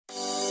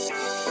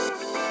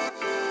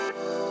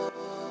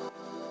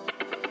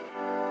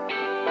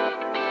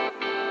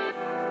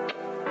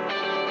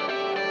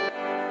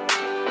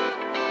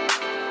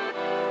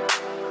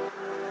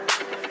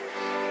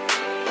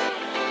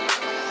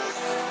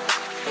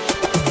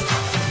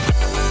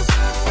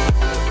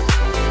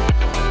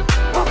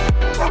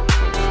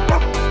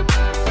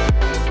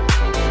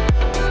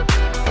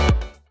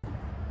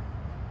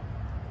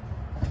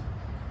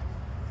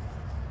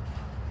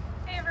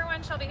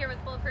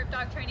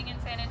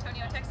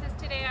Antonio, Texas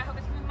today. I hope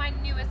it's my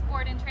newest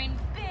board and trained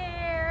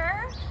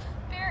Bear.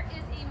 Bear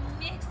is a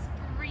mixed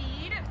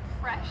breed,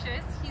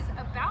 Precious. He's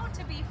about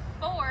to be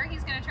 4.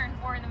 He's going to turn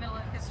 4 in the middle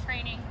of his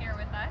training here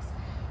with us.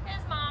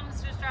 His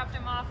mom's just dropped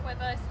him off with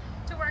us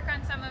to work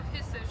on some of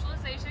his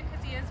socialization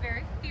because he is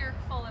very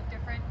fearful of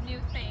different new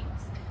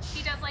things.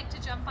 He does like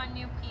to jump on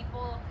new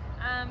people.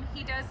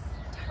 He does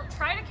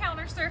try to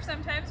counter surf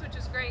sometimes, which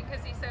is great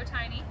because he's so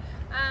tiny.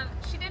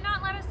 She did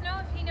not let us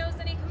know if he knows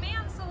any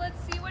commands, so let's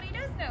see what he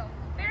does know.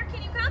 Bear,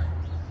 can you come?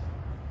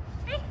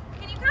 Hey,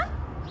 can you come?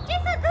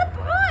 He's a good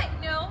boy.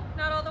 No,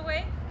 not all the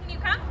way. Can you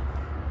come?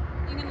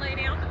 You can lay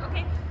down.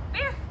 Okay.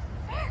 Bear,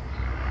 Bear,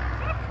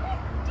 Bear, come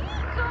here. There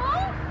you go.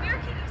 Bear,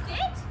 can you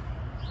sit?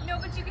 No,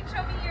 but you can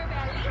show me your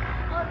belly.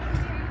 I'll do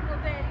your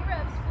little belly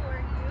rubs for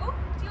you.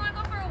 Do you want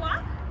to go for a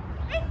walk?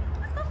 Hey,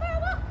 let's go for a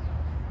walk.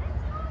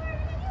 Let's see what we're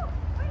gonna do.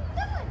 What are you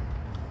doing?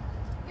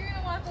 You're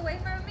gonna walk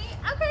away from me?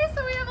 Okay,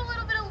 so we have a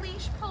little bit of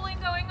leash pulling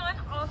going on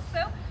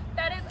also.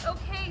 That is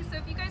okay. So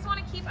if you guys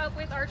want to keep up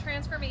with our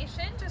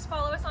transformation, just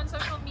follow us on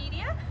social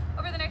media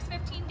over the next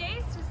 15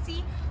 days to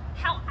see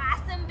how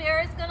awesome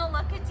Bear is gonna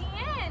look at the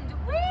end.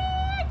 Woo!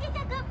 He's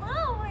a good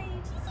boy.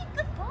 He's a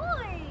good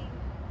boy.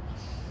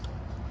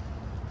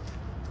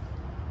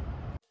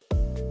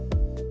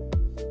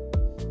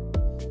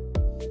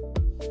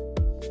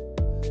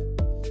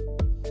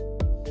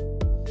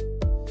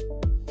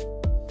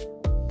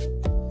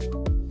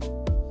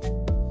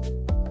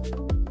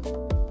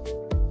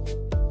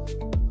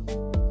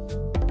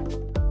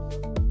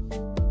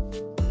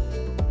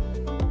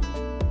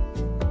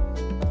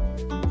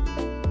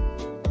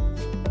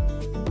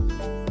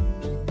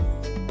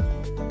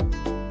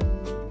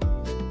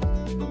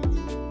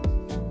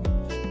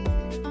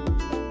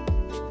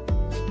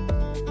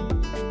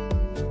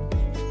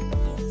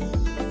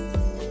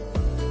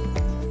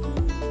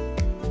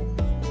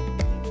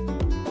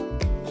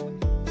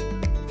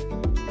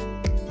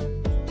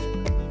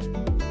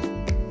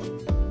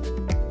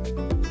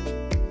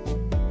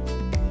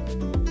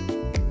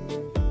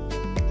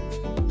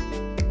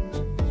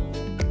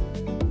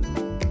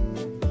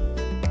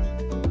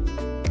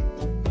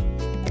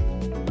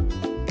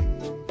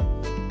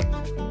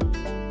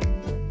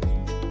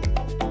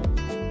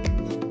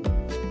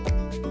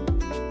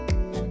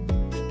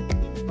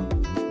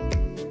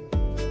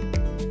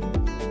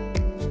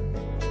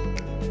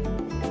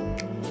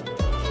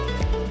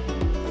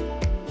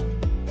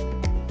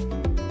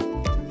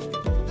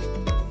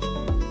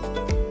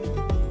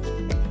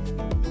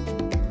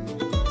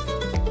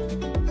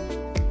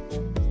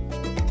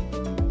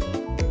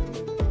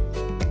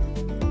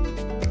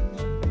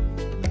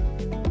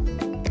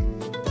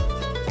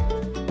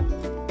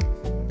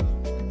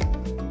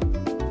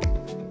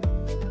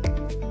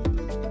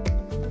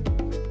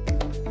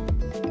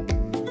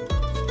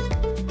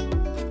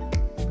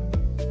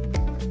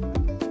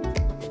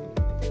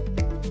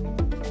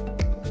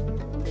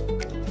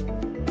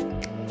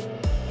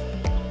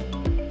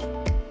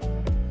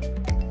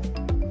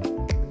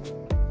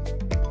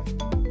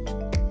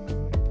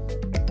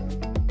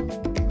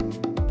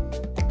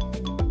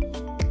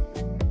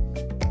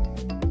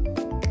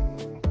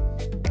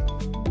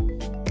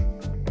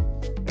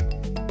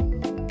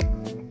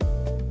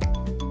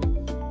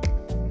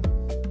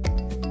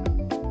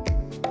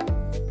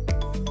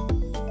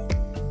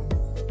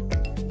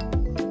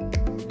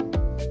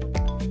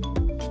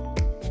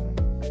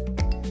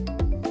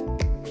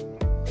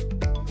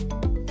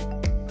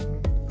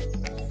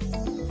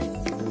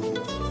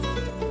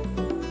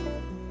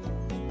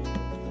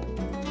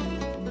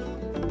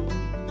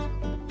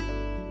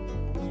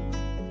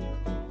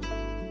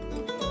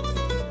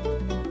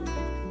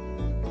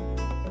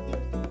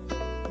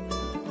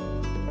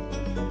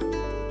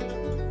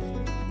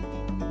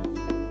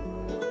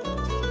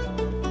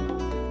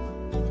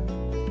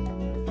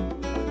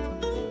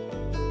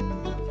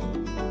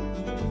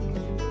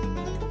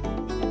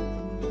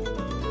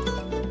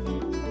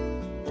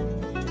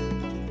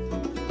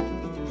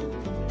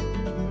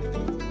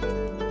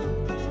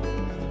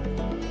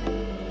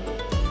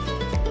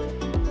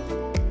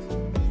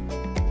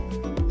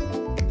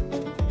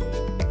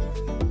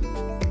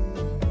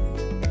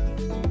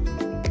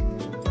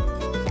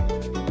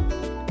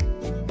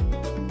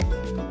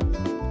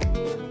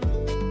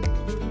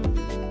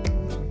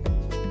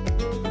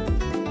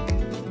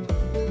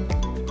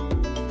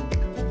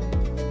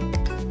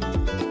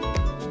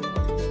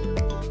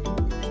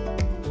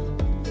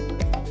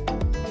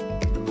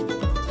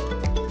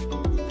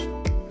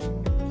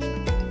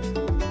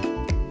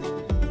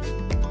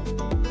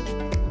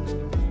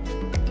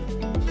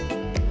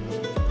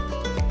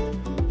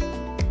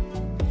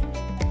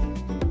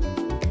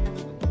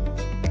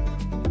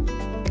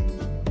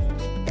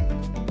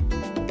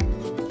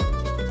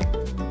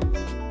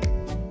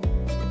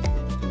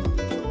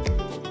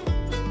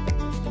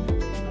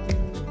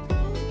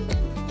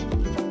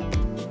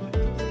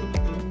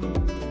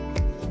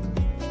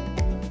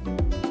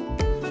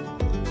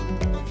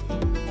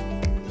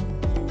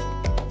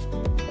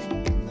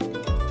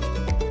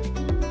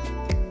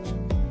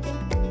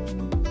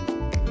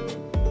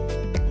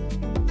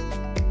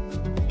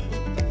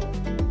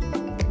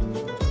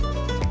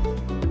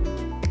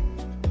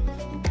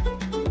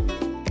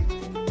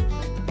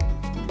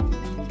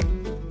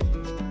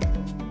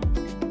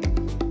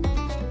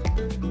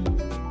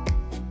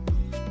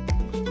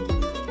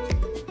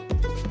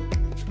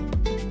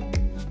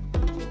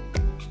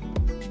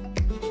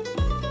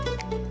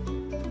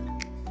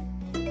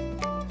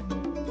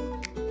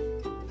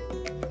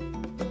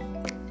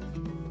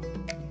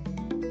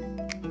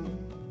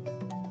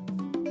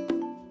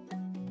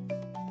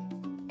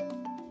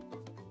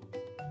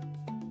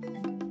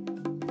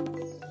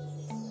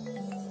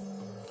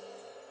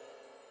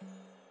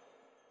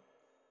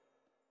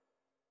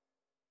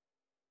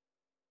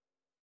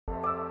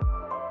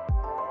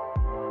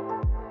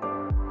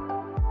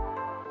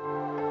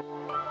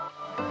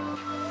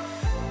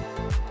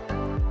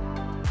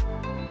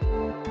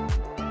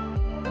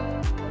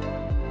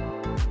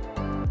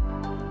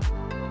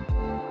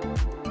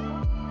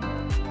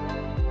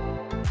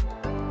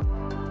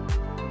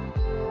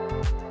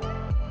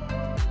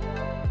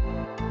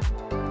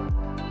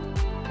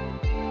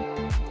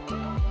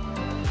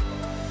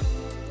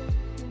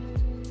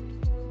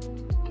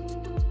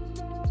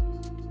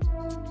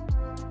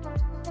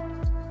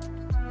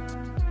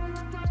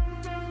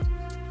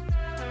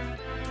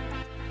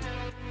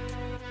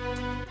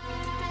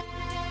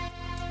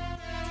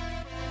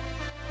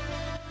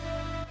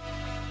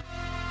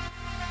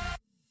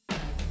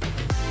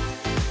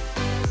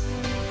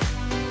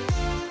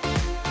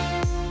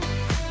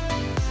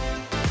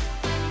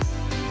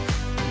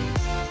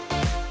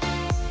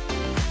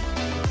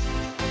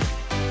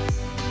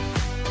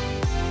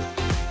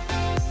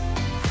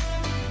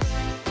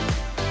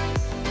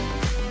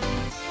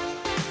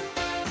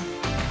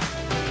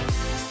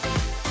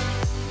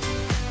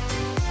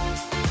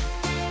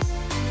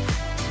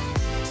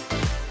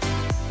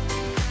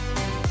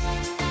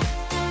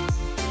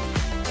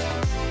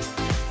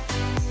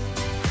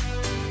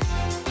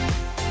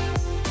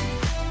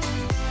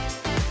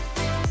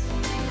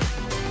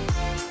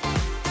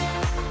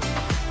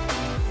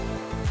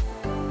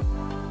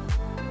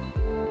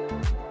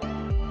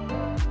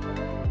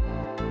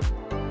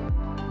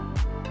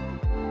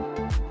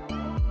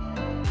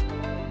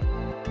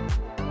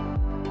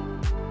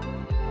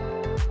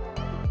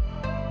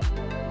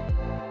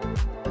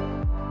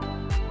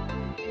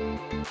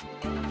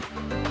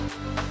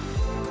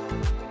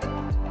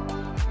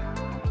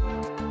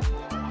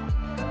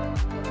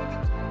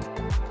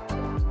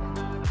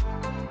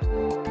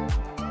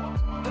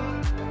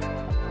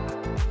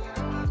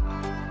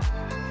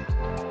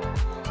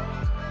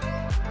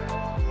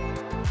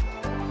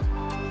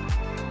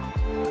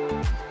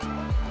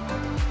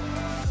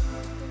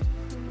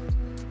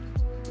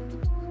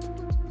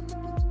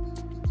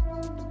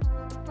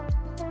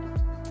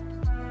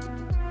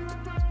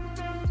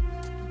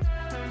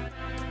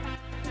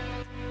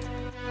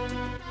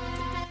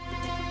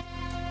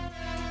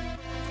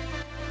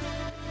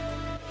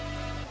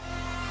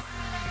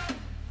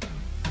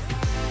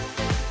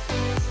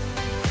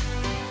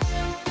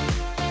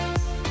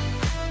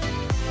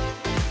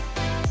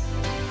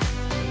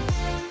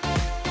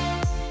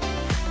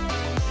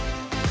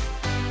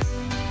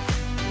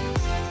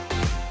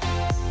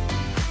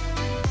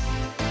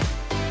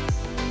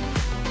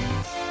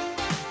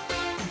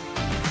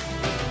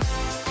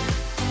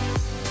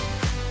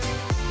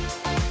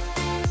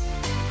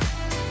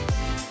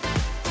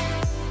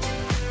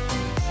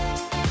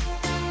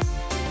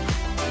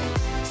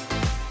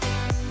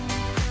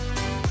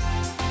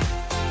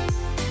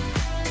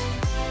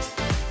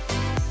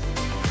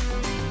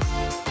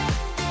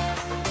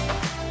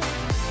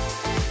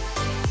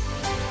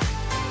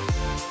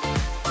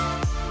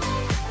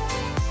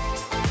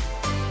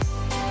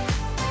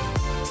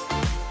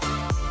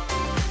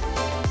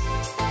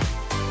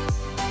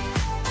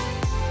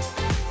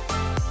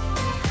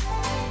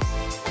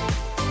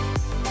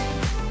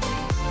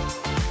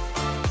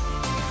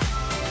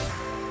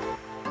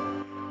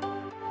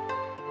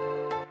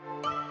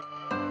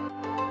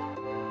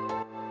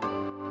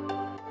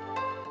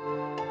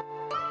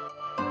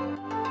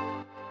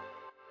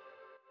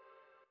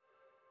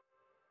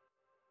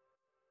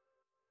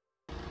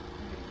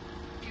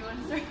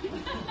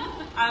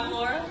 I'm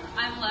Laura.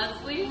 I'm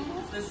Leslie.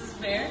 This is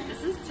Bear.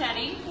 This is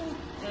Teddy.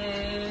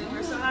 And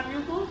we're so happy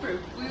you're Bulletproof.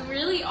 We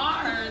really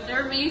are.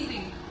 They're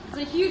amazing. It's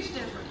a huge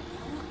difference.